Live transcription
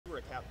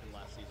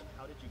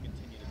how did you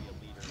continue to be a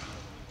leader even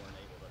when you weren't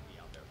able to be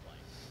out there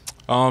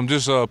playing?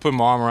 Just putting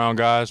my arm around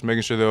guys,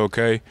 making sure they're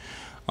okay,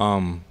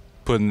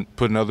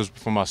 putting others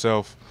before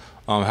myself,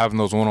 having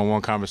those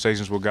one-on-one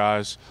conversations with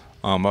guys.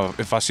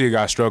 If I see a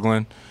guy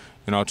struggling,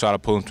 I try to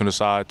pull him to the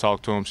side,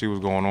 talk to him, see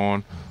what's going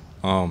on,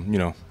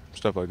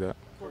 stuff like that.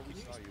 Can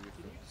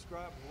you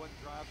describe what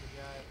drives a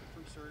guy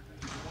after 3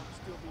 surgeries to want to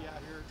still be out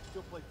here,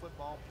 still play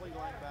football, play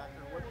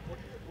linebacker?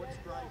 What's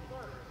driving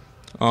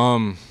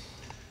you?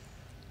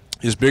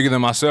 It's bigger than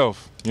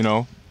myself,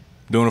 doing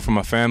it for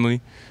my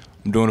family.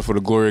 I'm doing it for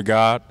the glory of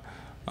God.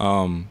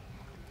 And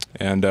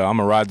I'm going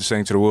to ride this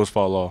thing till the wheels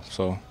fall off.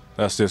 So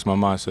that's just my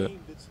mindset.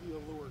 That's the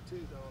allure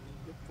too, though.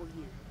 For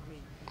you.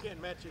 You can't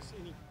match us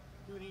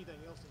doing anything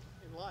else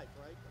in life,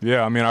 right?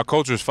 Yeah, our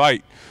cultures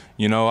fight.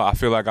 I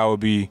feel like I would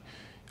be,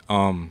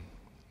 I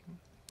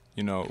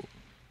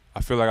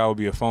feel like I would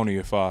be a phony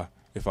if I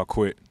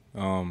quit.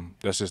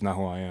 That's just not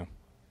who I am.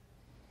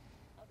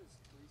 How does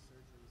 3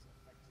 surgeries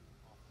affect you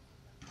off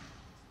the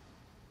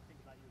think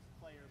about you as a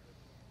player, but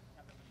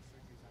having many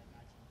surgeries, I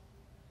imagine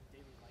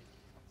daily life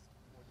becomes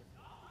more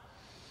difficult.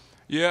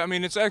 Yeah,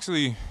 it's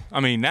actually,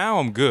 now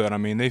I'm good.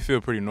 They feel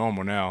pretty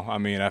normal now.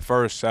 At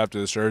first, after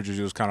the surgeries,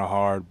 it was kind of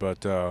hard,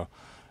 but,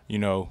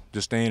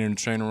 just staying in the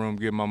training room,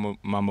 getting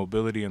my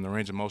mobility and the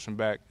range of motion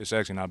back, it's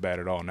actually not bad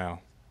at all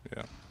now.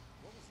 Yeah.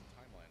 What was the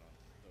timeline on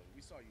it, though?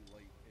 We saw you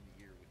late in the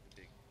year with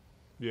the big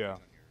Yeah. on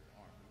your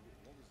arm.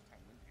 What was the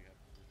time? When did you have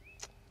the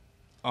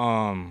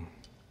surgery?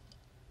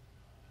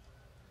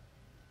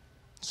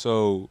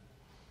 So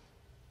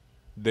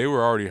they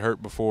were already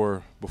hurt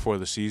before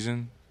the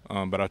season,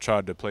 but I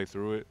tried to play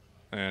through it,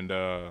 and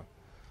I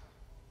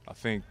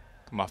think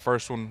my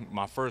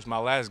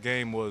last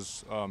game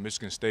was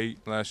Michigan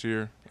State last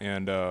year,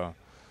 and I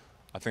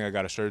think I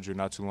got a surgery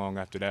not too long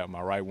after that,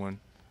 my right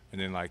one,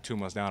 and then like 2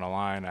 months down the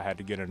line, I had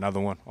to get another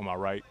one on my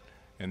right,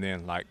 and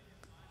then like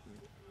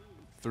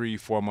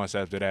 3-4 months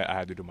after that, I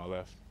had to do my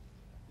left.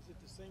 Is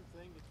it the same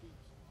thing that keeps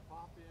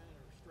popping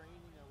or straining?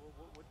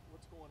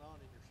 What's going on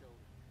in your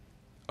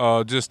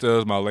shoulder? Just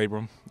was my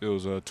labrum. It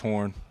was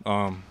torn,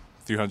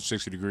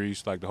 360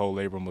 degrees. Like the whole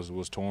labrum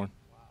was torn.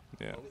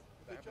 Yeah.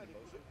 They try to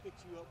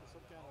fix you up with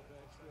some kind of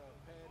extra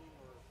padding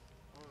or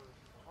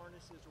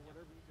harnesses or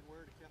whatever you can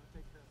wear to kind of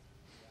take the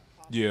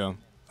pop. Yeah.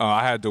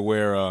 I had to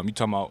wear. You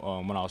talking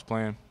about when I was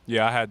playing?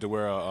 Yeah, I had to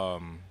wear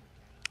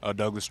a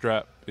Douglas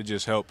strap. It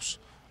just helps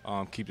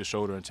keep the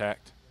shoulder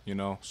intact.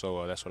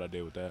 So that's what I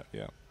did with that.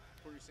 Yeah.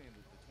 What were you saying?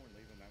 The torn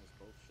labrum, that was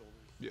both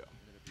shoulders? Yeah.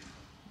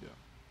 Yeah.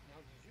 Now,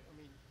 you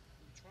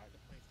tried to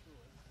play through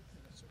it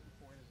at a certain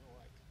point as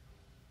though and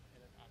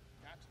I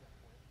got to that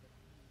point, but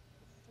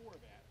before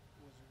that,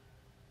 was there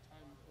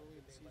time early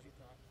in the season you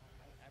thought,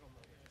 I don't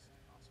know that this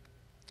is possible?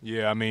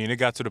 Yeah, it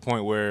got to the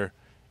point where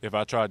if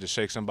I tried to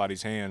shake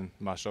somebody's hand,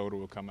 my shoulder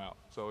would come out.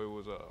 So it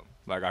was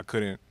like I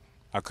couldn't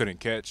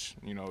catch.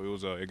 It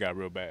got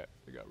real bad.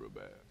 It got real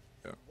bad.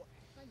 Yeah. What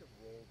kind of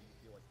role do you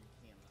feel like you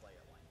can play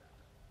at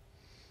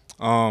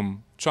linebacker?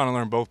 Trying to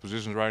learn both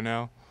positions right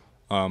now,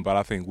 but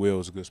I think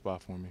Will is a good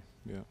spot for me.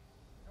 Yeah.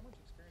 How much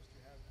experience do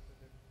you have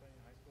playing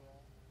in high school at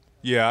all?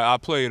 Yeah,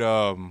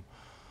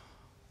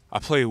 I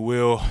played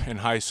Will in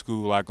high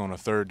school, like on a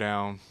third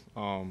down,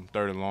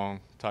 third and long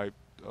type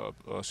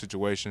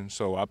situation.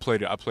 So I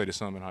played it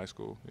some in high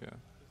school. Yeah.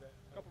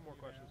 A couple more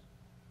questions.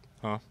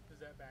 Huh? Does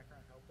that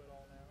background help at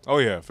all now? Oh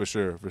yeah, for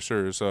sure. It's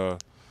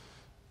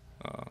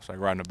like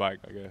riding a bike,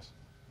 I guess.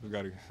 We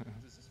got to.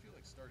 Does this feel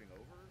like starting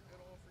over at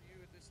all for you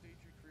at this stage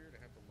of your career to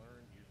have to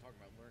learn? You're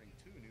talking about learning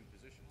 2 new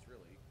positions,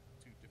 really,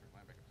 2 different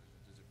linebacker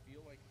positions. Does it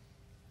feel like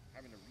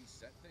having to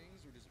reset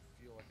things, or does it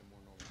feel like a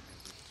more normal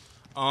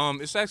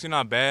transition? It's actually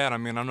not bad. I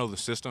know the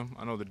system.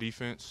 I know the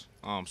defense.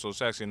 So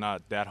it's actually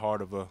not that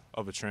hard of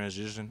a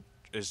transition.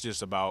 It's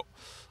just about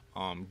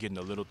getting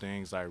the little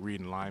things like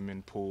reading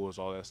linemen, pulls,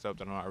 all that stuff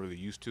that I'm not really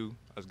used to.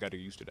 I just got to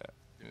get used to that.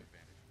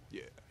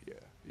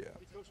 Yeah.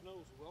 Did Coach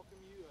Knowles welcome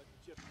you? Did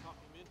you have to talk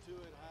him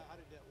into it? How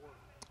did that work?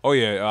 Oh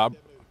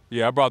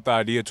yeah, I brought the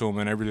idea to him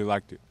and they really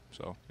liked it.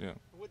 So yeah.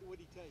 What did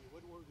he tell you?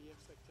 What were the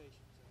expectations?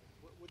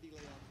 What did he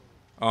lay out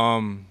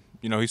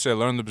for you? He said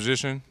learn the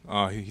position.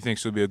 He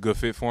thinks he'll be a good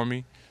fit for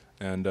me,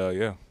 and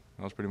yeah,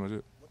 that was pretty much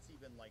it. What's he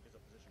been like as a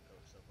position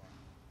coach so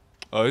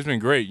far? It's been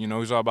great.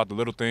 He's all about the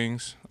little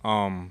things.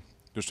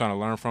 Just trying to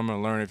learn from him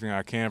and learn everything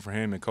I can from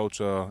him and Coach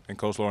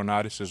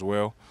Laurinaitis as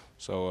well.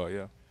 So yeah.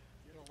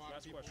 A lot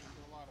of people.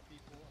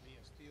 You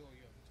have Steele,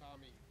 you have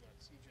Tommy, you've got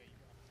CJ, you've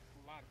got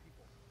a lot of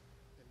people,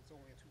 and it's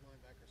only a 2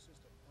 linebacker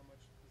system. How much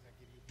does that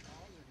give you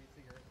pause, or do you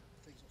figure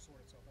things will sort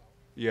itself out?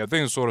 Yeah,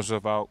 things will sort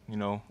itself out.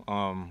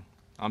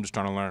 I'm just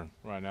trying to learn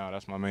right now.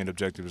 That's my main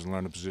objective, is to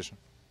learn the position.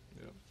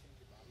 Yeah.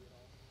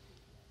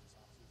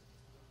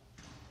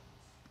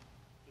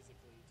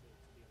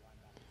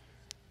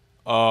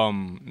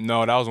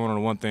 No, that was one of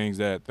the things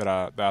that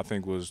I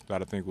think was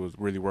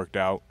really worked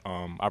out.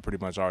 I pretty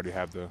much already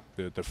have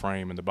the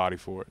frame and the body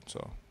for it. So.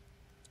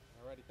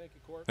 All righty, thank you,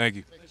 Kourt. Thank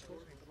you. Thanks, Kourt.